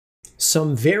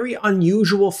Some very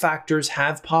unusual factors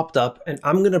have popped up, and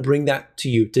I'm going to bring that to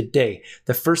you today.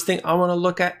 The first thing I want to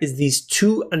look at is these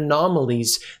two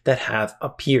anomalies that have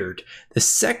appeared. The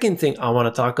second thing I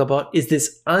want to talk about is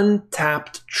this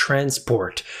untapped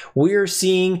transport. We are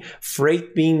seeing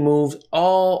freight being moved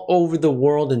all over the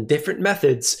world in different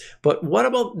methods, but what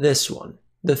about this one?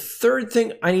 The third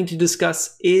thing I need to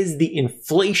discuss is the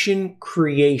inflation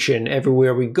creation.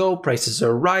 Everywhere we go, prices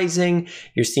are rising.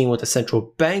 You're seeing what the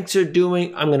central banks are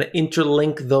doing. I'm going to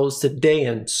interlink those today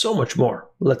and so much more.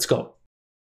 Let's go.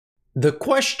 The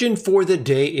question for the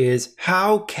day is,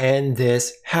 how can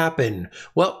this happen?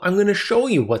 Well, I'm going to show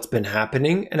you what's been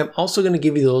happening, and I'm also going to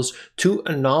give you those two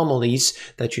anomalies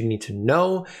that you need to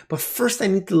know. But first, I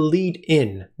need to lead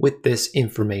in with this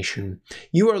information.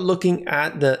 You are looking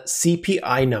at the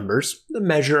CPI numbers, the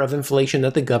measure of inflation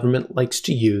that the government likes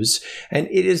to use, and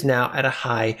it is now at a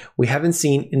high we haven't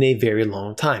seen in a very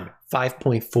long time,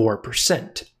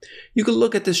 5.4%. You can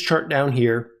look at this chart down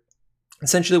here.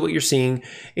 Essentially what you're seeing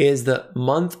is the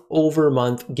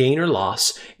month-over-month gain or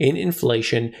loss in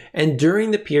inflation, and during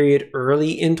the period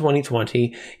early in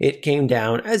 2020, it came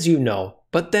down, as you know,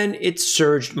 but then it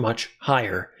surged much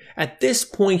higher. At this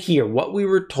point here, what we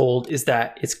were told is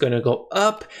that it's going to go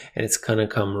up and it's going to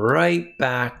come right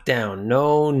back down.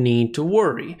 No need to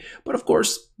worry. But of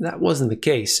course, that wasn't the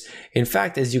case. In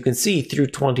fact, as you can see, through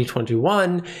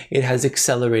 2021, it has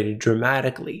accelerated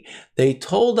dramatically. They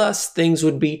told us things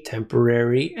would be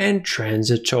temporary and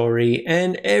transitory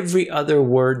and every other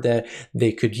word that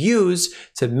they could use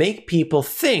to make people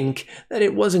think that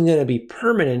it wasn't going to be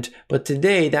permanent. But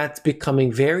today, that's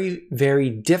becoming very, very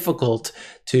difficult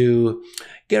to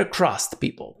get across to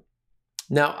people.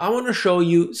 Now, I want to show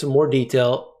you some more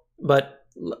detail, but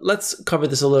let's cover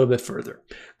this a little bit further.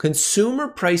 Consumer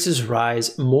prices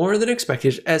rise more than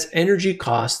expected as energy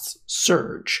costs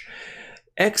surge.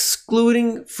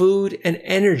 Excluding food and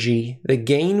energy, the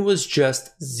gain was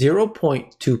just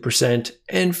 0.2%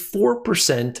 and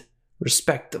 4%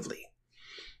 respectively.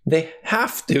 They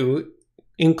have to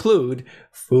include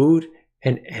food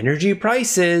and energy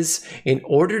prices in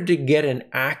order to get an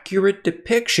accurate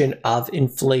depiction of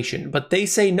inflation. But they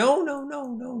say, no.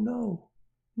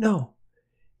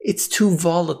 It's too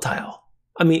volatile.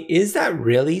 I mean, is that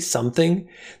really something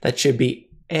that should be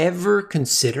ever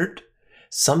considered?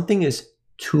 Something is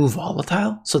too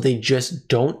volatile, so they just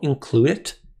don't include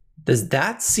it? Does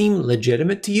that seem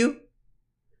legitimate to you?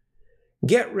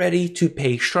 Get ready to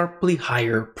pay sharply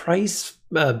higher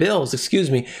bills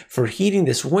for heating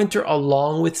this winter,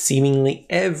 along with seemingly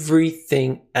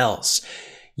everything else.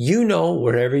 You know,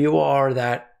 wherever you are,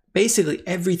 that basically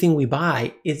everything we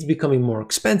buy is becoming more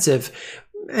expensive.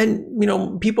 And,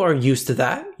 people are used to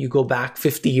that. You go back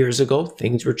 50 years ago,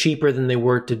 things were cheaper than they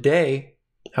were today.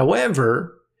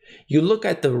 However, you look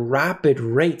at the rapid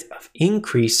rate of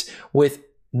increase with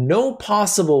no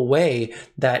possible way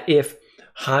that if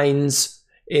Heinz,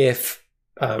 if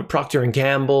Procter &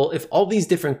 Gamble, if all these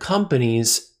different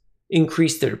companies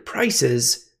increase their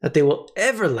prices, that they will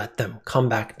ever let them come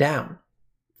back down.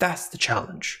 That's the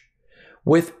challenge.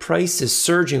 With prices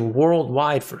surging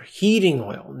worldwide for heating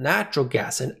oil, natural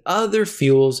gas, and other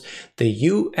fuels, the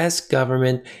US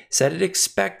government said it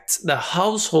expects the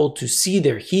household to see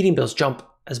their heating bills jump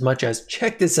as much as,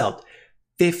 check this out,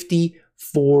 54%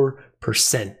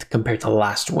 compared to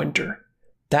last winter.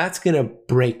 That's going to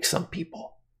break some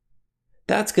people.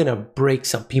 That's going to break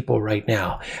some people right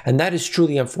now. And that is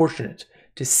truly unfortunate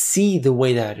to see the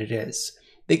way that it is.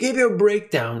 They gave you a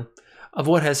breakdown of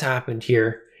what has happened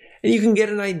here, and you can get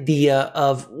an idea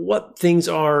of what things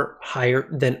are higher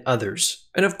than others.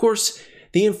 And of course,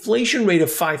 the inflation rate of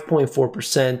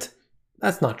 5.4%,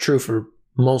 that's not true for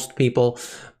most people,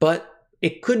 but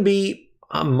it could be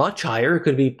much higher. It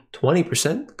could be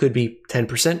 20%, could be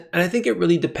 10%. And I think it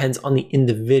really depends on the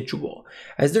individual.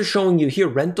 As they're showing you here,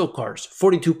 rental cars,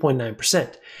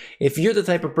 42.9%. If you're the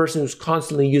type of person who's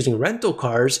constantly using rental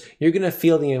cars, you're going to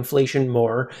feel the inflation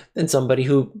more than somebody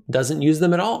who doesn't use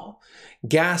them at all.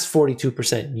 Gas,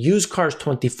 42%. Used cars,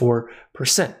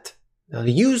 24%. Now,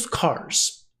 the used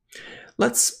cars,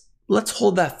 let's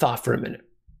hold that thought for a minute.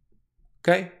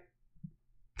 Okay?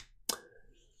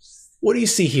 What do you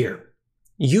see here?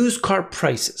 Used car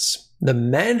prices, the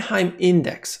Manheim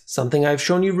Index, something I've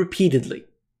shown you repeatedly,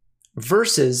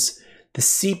 versus the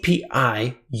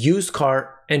CPI, used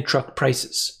car and truck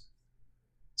prices.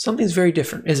 Something's very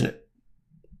different, isn't it?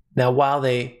 Now, while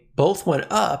they both went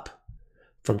up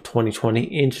from 2020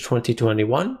 into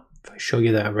 2021, if I show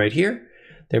you that right here,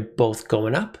 they're both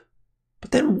going up.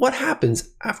 But then what happens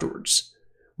afterwards?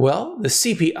 Well, the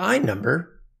CPI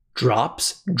number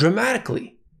drops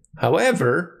dramatically.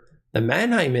 However, The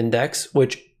Manheim Index,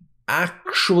 which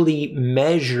actually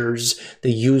measures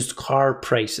the used car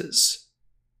prices.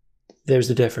 There's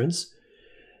the difference.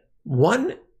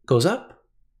 One goes up,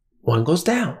 one goes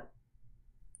down.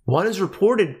 One is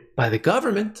reported by the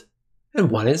government and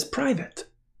one is private.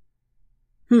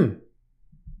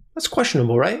 That's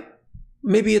questionable, right?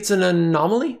 Maybe it's an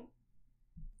anomaly?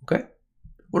 Okay.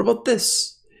 What about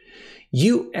this?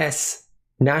 U.S.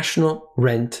 national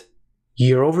rent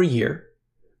year over year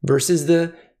versus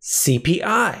the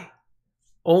CPI,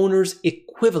 owner's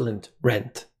equivalent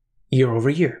rent year over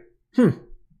year.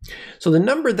 So the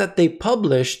number that they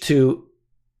publish to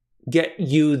get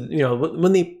you,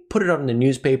 when they put it out in the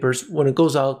newspapers, when it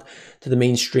goes out to the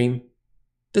mainstream,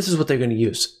 this is what they're going to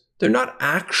use. They're not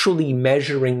actually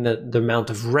measuring the amount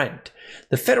of rent.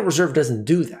 The Federal Reserve doesn't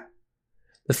do that.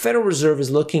 The Federal Reserve is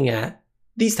looking at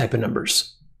these type of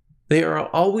numbers. They are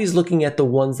always looking at the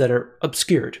ones that are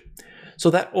obscured. So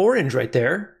that orange right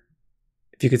there,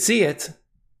 if you could see it,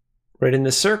 right in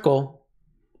this circle,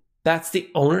 that's the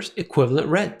owner's equivalent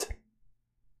rent.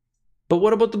 But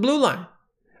what about the blue line?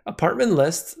 Apartment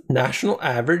lists, national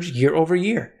average year over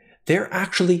year. They're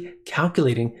actually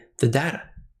calculating the data.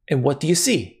 And what do you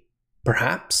see?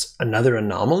 Perhaps another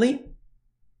anomaly?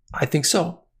 I think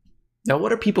so. Now,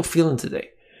 what are people feeling today?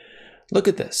 Look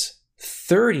at this.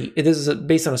 This is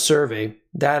based on a survey,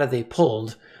 data they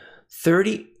pulled.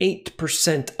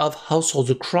 38% of households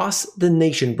across the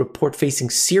nation report facing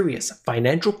serious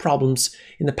financial problems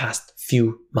in the past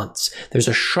few months. There's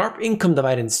a sharp income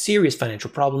divide and serious financial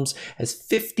problems, as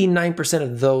 59%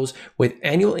 of those with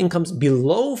annual incomes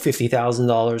below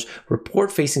 $50,000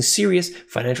 report facing serious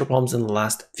financial problems in the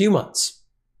last few months.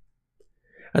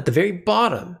 At the very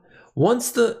bottom,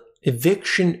 once the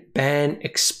eviction ban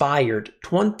expired,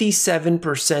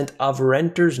 27% of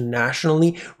renters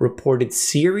nationally reported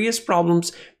serious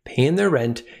problems paying their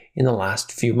rent in the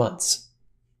last few months.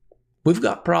 We've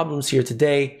got problems here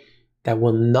today that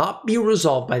will not be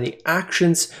resolved by the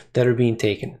actions that are being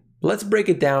taken. Let's break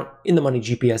it down in the Money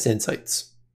GPS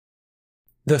Insights.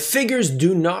 The figures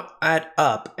do not add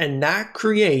up, and that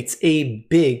creates a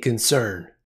big concern.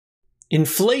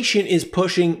 Inflation is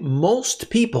pushing most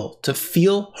people to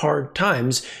feel hard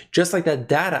times, just like that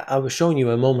data I was showing you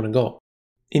a moment ago.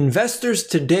 Investors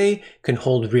today can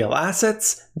hold real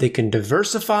assets, they can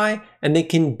diversify, and they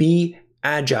can be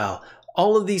agile.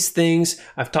 All of these things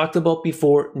I've talked about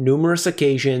before numerous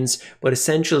occasions, but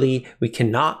essentially we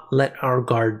cannot let our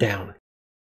guard down.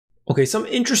 Okay, some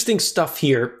interesting stuff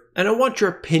here, and I want your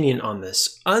opinion on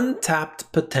this.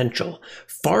 Untapped potential.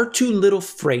 Far too little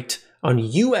freight on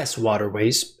U.S.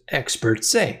 waterways, experts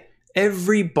say.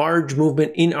 Every barge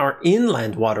movement in our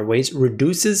inland waterways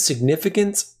reduces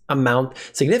significant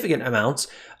amounts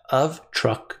of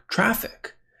truck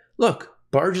traffic. Look,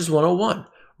 Barges 101.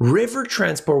 River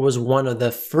transport was one of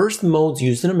the first modes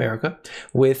used in America,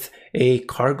 with a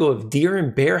cargo of deer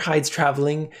and bear hides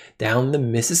traveling down the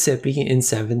Mississippi in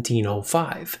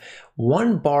 1705.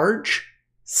 One barge,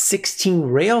 16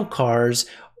 rail cars,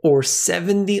 or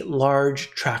 70 large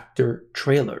tractor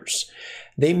trailers.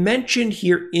 They mentioned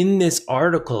here in this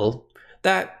article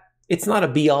that it's not a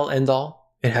be-all,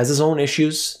 end-all. It has its own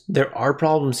issues. There are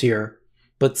problems here,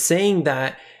 but saying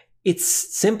that it's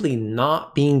simply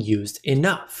not being used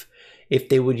enough. If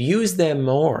they would use them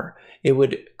more, it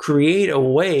would create a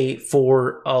way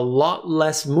for a lot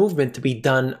less movement to be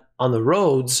done on the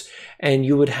roads, and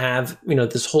you would have,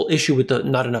 this whole issue with the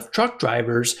not enough truck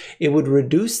drivers. It would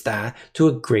reduce that to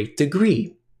a great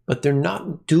degree, but they're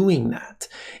not doing that.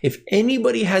 If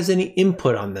anybody has any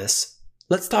input on this,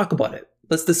 let's talk about it.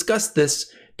 Let's discuss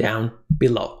this down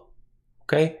below.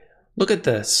 Okay, look at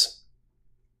this.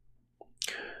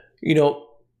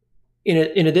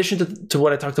 In addition to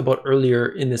what I talked about earlier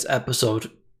in this episode,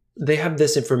 they have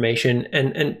this information,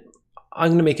 and I'm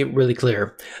going to make it really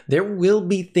clear. There will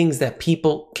be things that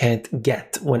people can't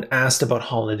get when asked about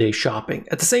holiday shopping.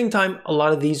 At the same time, a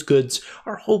lot of these goods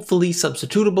are hopefully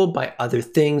substitutable by other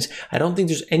things. I don't think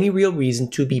there's any real reason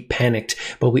to be panicked,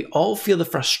 but we all feel the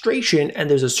frustration, and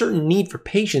there's a certain need for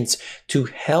patience to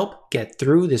help get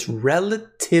through this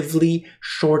relatively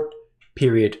short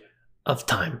period of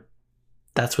time.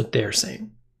 That's what they're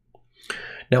saying.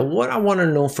 Now, what I want to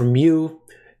know from you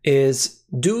is,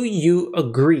 do you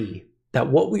agree that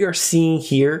what we are seeing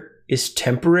here is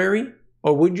temporary?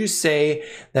 Or would you say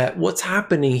that what's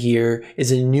happening here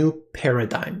is a new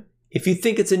paradigm? If you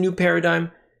think it's a new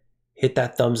paradigm, hit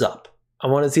that thumbs up. I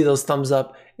want to see those thumbs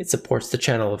up. It supports the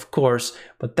channel, of course,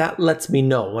 but that lets me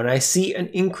know. When I see an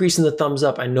increase in the thumbs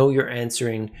up, I know you're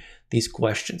answering these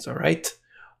questions, all right?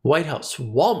 White House,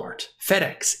 Walmart,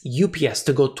 FedEx, UPS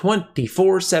to go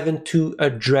 24/7 to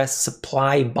address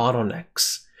supply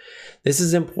bottlenecks. This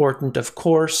is important, of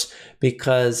course,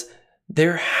 because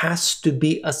there has to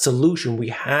be a solution. We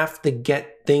have to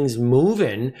get things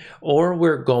moving, or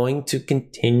we're going to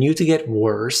continue to get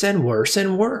worse and worse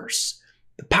and worse.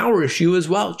 The power issue as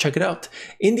well. Check it out.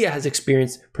 India has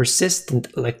experienced persistent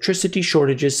electricity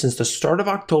shortages since the start of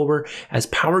October as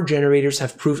power generators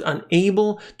have proved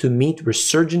unable to meet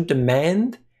resurgent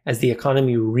demand as the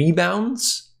economy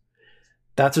rebounds.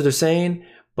 That's what they're saying.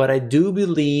 But I do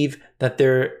believe that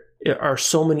there are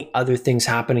so many other things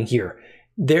happening here.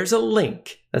 There's a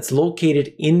link that's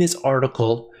located in this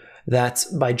article that's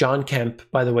by John Kemp,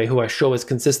 by the way, who I show as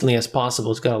consistently as possible.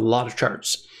 It's got a lot of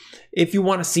charts. If you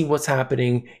want to see what's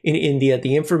happening in India,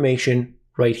 the information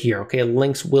right here, okay?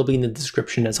 Links will be in the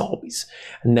description as always.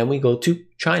 And then we go to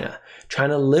China.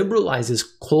 China liberalizes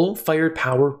coal-fired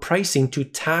power pricing to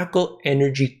tackle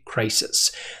energy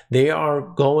crisis. They are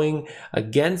going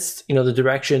against, the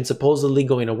direction, supposedly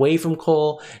going away from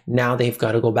coal. Now they've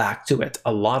got to go back to it.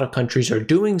 A lot of countries are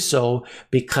doing so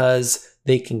because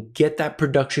they can get that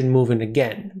production moving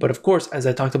again. But of course, as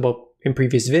I talked about in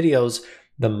previous videos,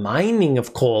 the mining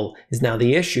of coal is now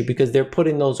the issue because they're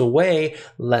putting those away,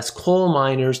 less coal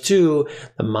miners too.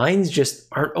 The mines just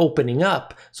aren't opening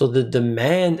up. So the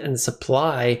demand and the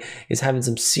supply is having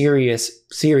some serious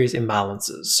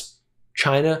imbalances.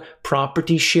 China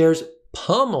property shares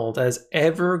pummeled as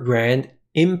Evergrande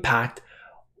impact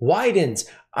widens.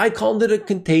 I called it a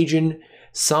contagion.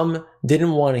 Some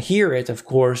didn't want to hear it, of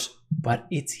course, but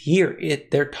it's here.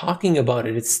 They're talking about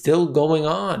it. It's still going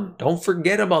on. Don't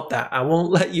forget about that. I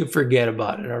won't let you forget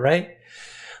about it, all right?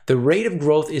 The rate of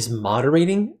growth is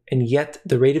moderating, and yet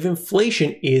the rate of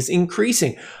inflation is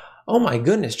increasing. Oh my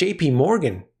goodness, JP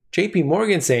Morgan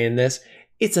saying this.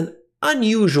 It's an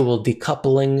unusual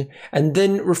decoupling, and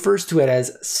then refers to it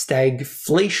as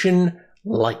stagflation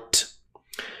light.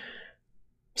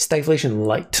 Stagflation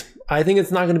light. I think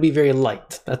it's not going to be very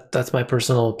light. That's my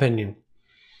personal opinion.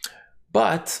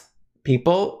 But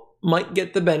people might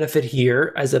get the benefit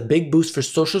here as a big boost for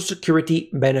Social Security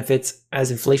benefits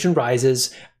as inflation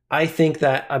rises. I think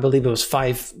that, I believe it was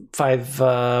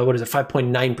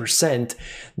 5.9%.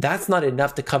 That's not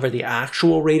enough to cover the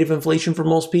actual rate of inflation for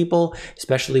most people,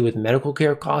 especially with medical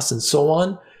care costs and so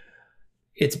on.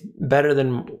 It's better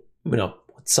than, what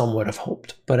some would have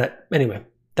hoped. But anyway,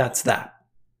 that's that.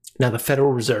 Now the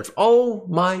Federal Reserve. Oh,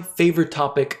 my favorite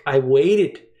topic. I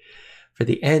waited for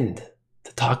the end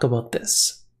to talk about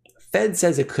this. The Fed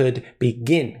says it could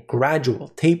begin gradual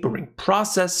tapering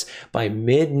process by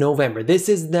mid-November. This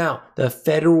is now the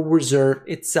Federal Reserve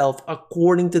itself,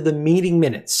 according to the meeting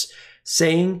minutes,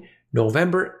 saying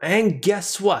November. And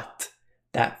guess what?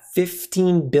 That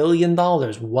 $15 billion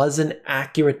was an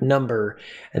accurate number,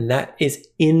 and that is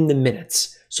in the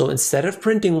minutes. So instead of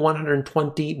printing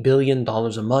 $120 billion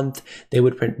a month, they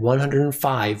would print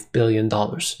 $105 billion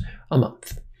a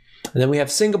month. And then we have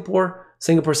Singapore.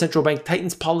 Singapore Central Bank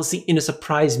tightens policy in a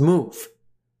surprise move.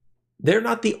 They're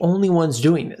not the only ones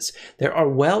doing this. There are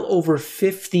well over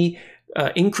 50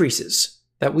 increases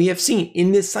that we have seen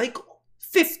in this cycle.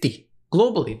 50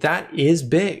 globally. That is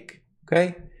big.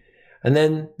 Okay. And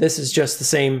then this is just the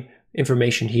same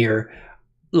information here.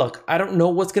 Look, I don't know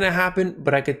what's going to happen,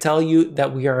 but I could tell you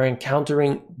that we are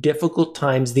encountering difficult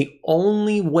times. The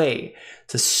only way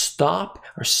to stop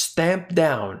or stamp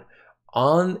down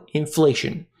on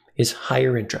inflation is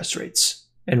higher interest rates.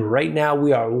 And right now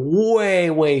we are way,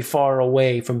 way far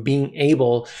away from being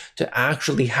able to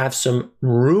actually have some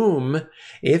room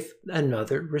if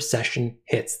another recession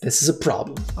hits. This is a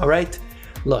problem. All right.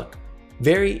 Look,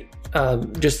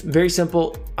 just very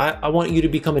simple. I want you to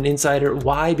become an insider.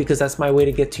 Why? Because that's my way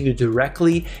to get to you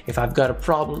directly. If I've got a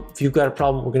problem, if you've got a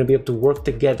problem, we're going to be able to work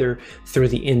together through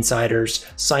the insiders.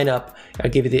 Sign up. I'll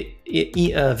give you the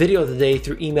video of the day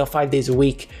through email 5 days a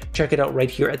week. Check it out right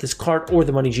here at this card or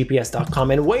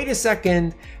themoneygps.com. And wait a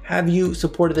second, have you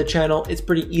supported the channel? It's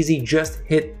pretty easy. Just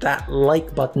hit that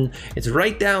like button. It's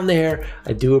right down there.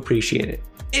 I do appreciate it.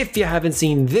 If you haven't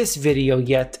seen this video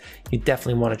yet, you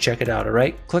definitely want to check it out, all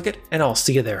right? Click it and I'll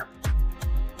see you there.